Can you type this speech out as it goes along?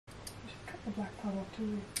the black part off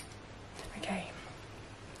too. Okay,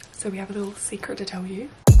 so we have a little secret to tell you.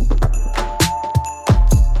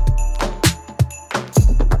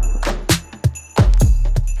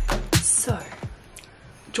 So,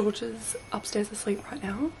 Georgia's upstairs asleep right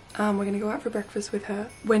now. We're going to go out for breakfast with her.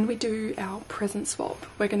 When we do our present swap,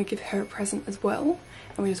 we're going to give her a present as well.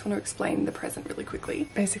 And we just want to explain the present really quickly.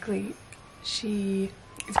 Basically, she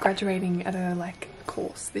is graduating at a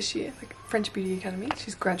course this year, like French Beauty Academy.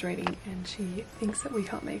 She's graduating and she thinks that we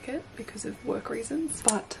can't make it because of work reasons.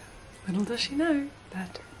 But little does she know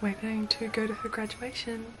that we're going to go to her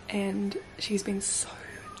graduation, and she's been so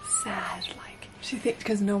sad. She thinks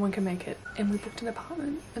because no one can make it, and we booked an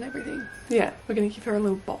apartment and everything. Yeah, we're gonna give her a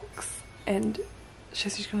little box, and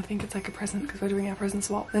she's gonna think it's like a present because we're doing our present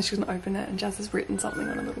swap. Then she's gonna open it, and Jazz has written something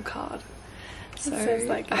on a little card. So it says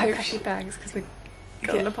I hope she bags because we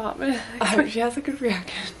got an apartment. I hope she has a good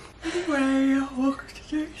reaction. Anyway,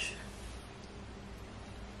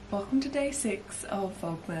 welcome to day 6 of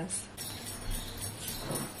VLOGMAS.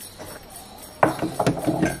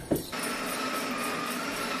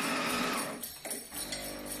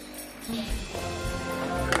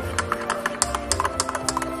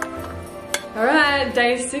 Alright,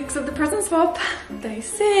 day 6 of the present swap. Day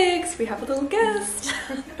 6, we have a little guest.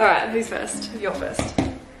 Alright, who's first? You're first.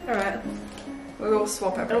 Alright, we'll all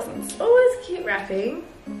swap our presents. Oh, it's cute wrapping.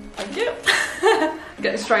 Thank you.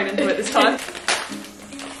 Getting straight into it this time.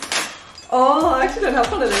 Oh, I actually don't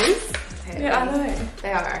have one of these. Heavy. Yeah, I know.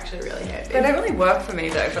 They are actually really heavy. They don't really work for me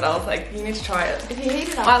though, but I was like, you need to try it. If you heat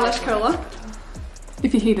it up. Eyelash curler.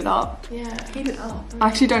 If you heat it up. Yeah, heat it up. I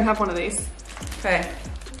actually don't have one of these. Okay.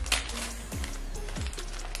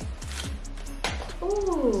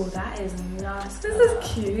 Ooh, that is nice. This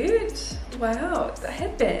is cute. Wow, the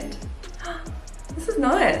headband. This is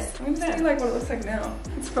nice. I'm gonna see what it looks like now.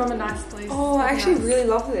 It's from a nice place. Oh, I actually really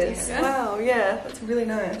love this. Yeah. Wow, yeah, that's really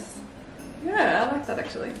nice. Yeah, I like that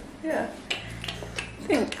actually. Yeah.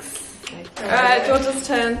 Thanks. Alright, Georgia's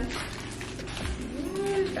turn.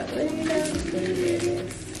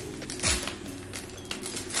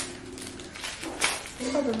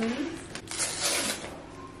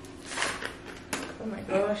 Oh my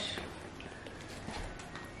gosh.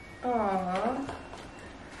 Aww.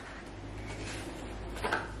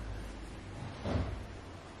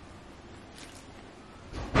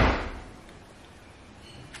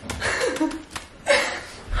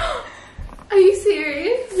 Are you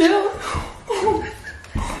serious? Yeah.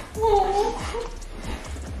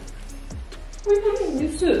 We're gonna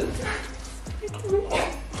miss it.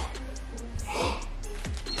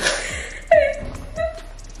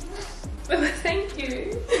 Thank you.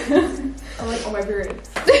 I'm like on my period.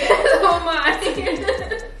 Oh my.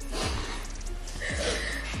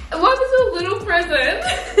 What was a little present?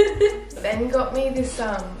 Ben got me this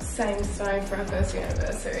same stone for our first year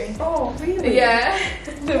anniversary. Oh, really? Yeah.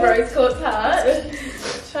 The rose quartz heart.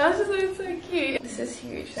 Charles is so cute. This is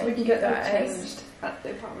huge. So Thank we can you get that guys. changed at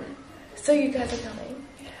the apartment. So you guys are coming?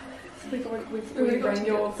 We rang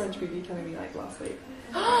your French Beauty Academy last week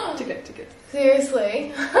to get tickets.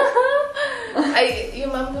 Seriously? Your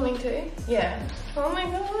mum coming too? Yeah. Oh my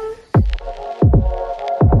god.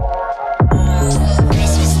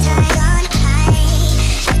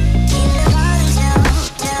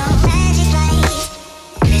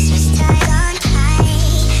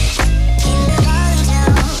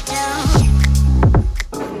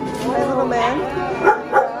 Hi, little man.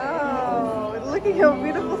 Wow, look at your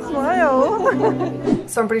beautiful smile.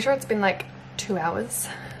 So I'm pretty sure it's been 2 hours.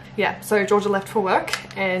 Yeah, so Georgia left for work,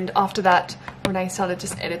 and after that Renee started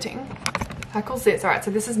just editing. How cool is this? Alright,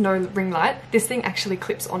 so this is no ring light. This thing actually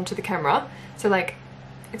clips onto the camera. So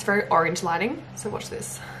it's very orange lighting. So watch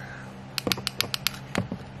this.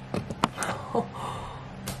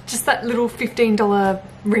 Just that little $15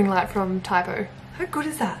 ring light from Typo. How good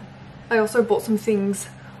is that? I also bought some things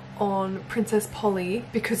on Princess Polly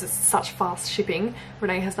because it's such fast shipping.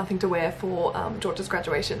 Renee has nothing to wear for Georgia's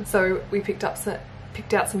graduation, so we picked out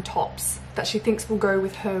some tops that she thinks will go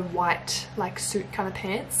with her white suit kind of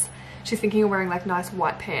pants. She's thinking of wearing nice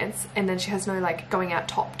white pants, and then she has no going out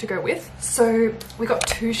top to go with. So we got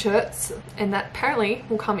 2 shirts, and that apparently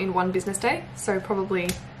will come in one business day, so probably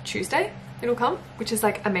Tuesday it'll come, which is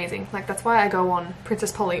amazing. That's why I go on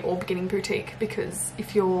Princess Polly or Beginning Boutique, because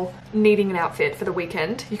if you're needing an outfit for the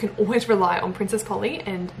weekend, you can always rely on Princess Polly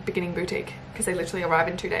and Beginning Boutique, because they literally arrive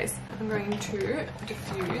in 2 days. I'm going to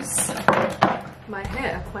diffuse my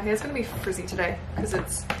hair. My hair's gonna be frizzy today because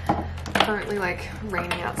it's currently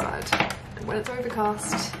raining outside, and when it's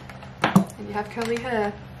overcast and you have curly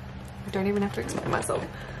hair, I don't even have to explain myself.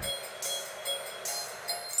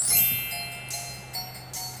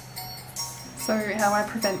 So how I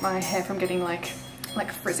prevent my hair from getting like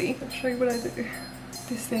frizzy. I'll show you what I do.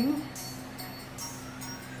 This thing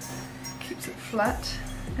keeps it flat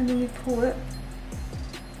and then you pull it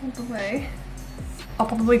all the way. I'll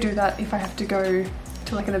probably do that if I have to go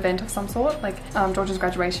to like an event of some sort, like George's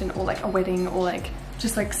graduation or like a wedding or like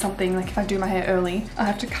just like something, like if I do my hair early, I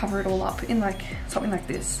have to cover it all up in like something like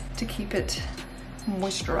this to keep it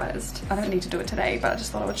moisturized. I don't need to do it today, but I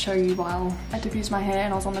just thought I would show you while I diffused my hair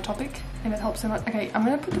and I was on the topic, and it helps so much. Okay, I'm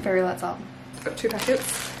gonna put the fairy lights up. I've got 2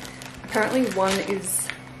 packets. Apparently one is,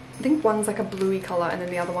 I think one's like a bluey color and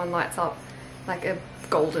then the other one lights up like a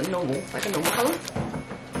golden normal, like a normal color.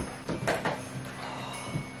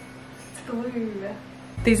 It's blue.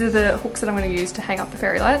 These are the hooks that I'm going to use to hang up the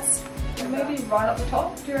fairy lights. Maybe right up the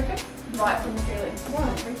top, do you reckon? Right from the ceiling. Come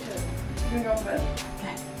on, reach it. You gonna go on bed?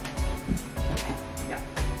 Okay. Yeah,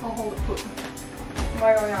 I'll hold it put. Am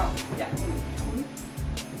I going out? Yeah.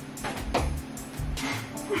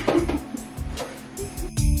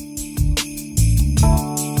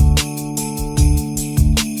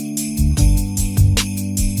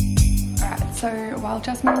 Alright, so while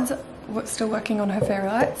Jasmine's still working on her fairy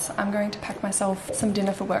lights, I'm going to pack myself some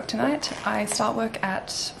dinner for work tonight. I start work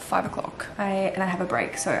at 5 o'clock and I have a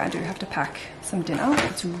break, so I do have to pack some dinner.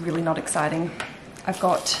 It's really not exciting. I've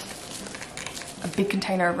got a big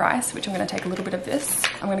container of rice, which I'm going to take a little bit of this.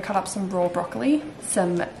 I'm going to cut up some raw broccoli,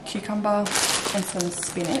 some cucumber and some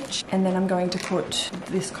spinach, and then I'm going to put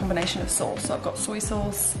this combination of sauce. So I've got soy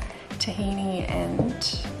sauce, tahini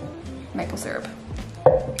and maple syrup,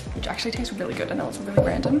 which actually tastes really good. I know it's really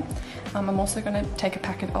random. I'm also going to take a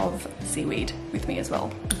packet of seaweed with me as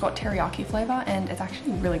well. We've got teriyaki flavor and it's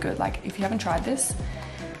actually really good. Like, if you haven't tried this,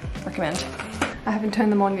 recommend. I haven't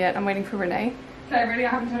turned them on yet. I'm waiting for Renee. Okay, ready? I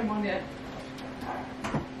haven't turned them on yet.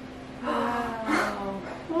 Wow.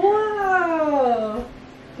 Wow.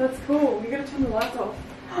 That's cool. You gotta turn the lights off.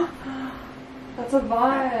 That's a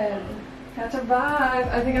vibe. That's a vibe.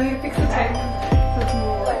 I think I need to fix the tape. That's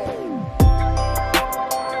more like...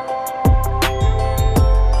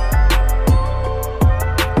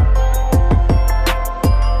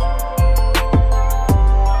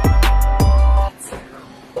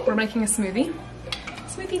 We're making a smoothie.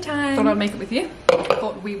 Smoothie time. Thought I'd make it with you.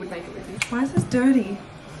 Thought we would make it with you. Why is this dirty?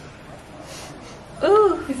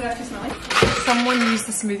 Ooh, is it actually smelly? Someone used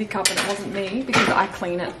the smoothie cup and it wasn't me because I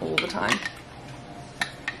clean it all the time.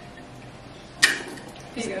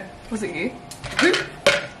 Here you go. Was it you? Who?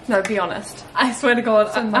 No, be honest. I swear to God,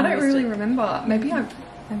 I don't really remember. Maybe Mum.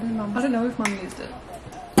 I don't know if Mum used it.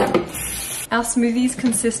 Our smoothies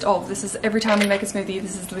consist of, this is every time we make a smoothie,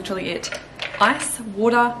 this is literally it. Ice,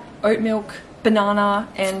 water, oat milk, banana,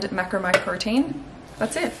 and macromyprotein.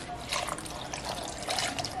 That's it.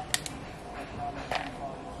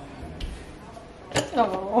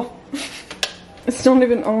 Oh, it's not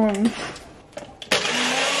even on.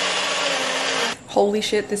 Holy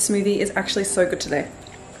shit, this smoothie is actually so good today.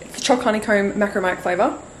 It's choc honeycomb macromyc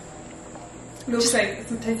flavor.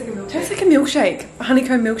 Milkshake. It tastes like a milkshake. Tastes like a milkshake, a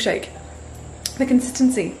honeycomb milkshake. The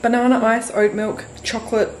consistency, banana, ice, oat milk,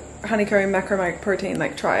 chocolate, honeycomb, macromyc protein.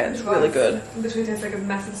 Like, try it. It's really good. It literally tastes like a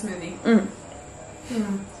massive smoothie.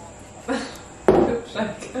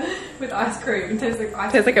 Milkshake with ice cream. It tastes like ice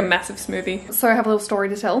cream. Tastes like a massive smoothie. So I have a little story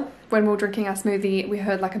to tell. When we were drinking our smoothie, we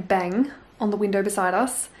heard like a bang on the window beside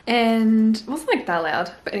us, and it wasn't like that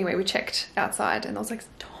loud, but anyway, we checked outside and there was like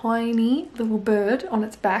a tiny little bird on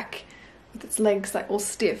its back with its legs like all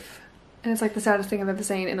stiff, and it's like the saddest thing I've ever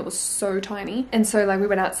seen, and it was so tiny. And so like we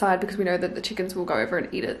went outside because we know that the chickens will go over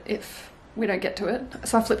and eat it if we don't get to it.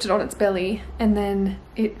 So I flipped it on its belly, and then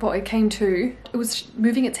it came to, it was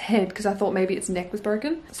moving its head because I thought maybe its neck was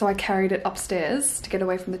broken. So I carried it upstairs to get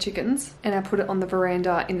away from the chickens, and I put it on the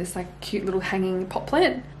veranda in this like cute little hanging pot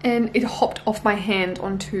plant, and it hopped off my hand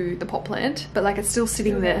onto the pot plant, but like it's still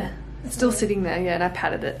sitting there. It's still sitting there, yeah, and I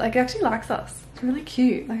patted it. Like, it actually likes us. It's really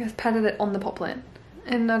cute. Like, I patted it on the pot plant,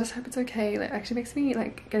 and I just hope it's okay. Like, it actually makes me,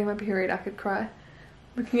 like, getting my period, I could cry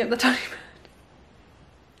looking at the tiny bird.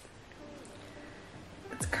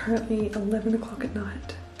 It's currently 11 o'clock at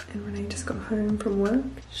night and Renee just got home from work.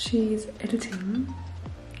 She's editing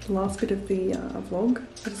the last bit of the vlog.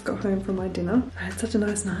 I just got home from my dinner. I had such a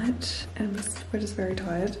nice night and we're just very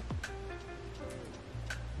tired.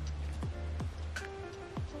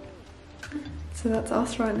 So that's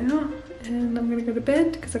us right now, and I'm gonna go to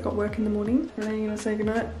bed because I got work in the morning. Renee, you gonna say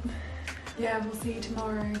goodnight? Yeah, we'll see you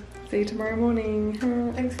tomorrow. See you tomorrow morning.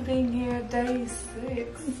 Thanks for being here. Day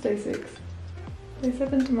 6. It's day 6. Day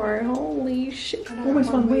 7 tomorrow. Holy shit. I know,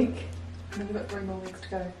 Almost 1 week. And we've got 3 more weeks to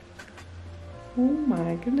go. Oh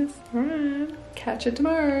my goodness. Alright. Catch you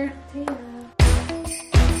tomorrow. See ya.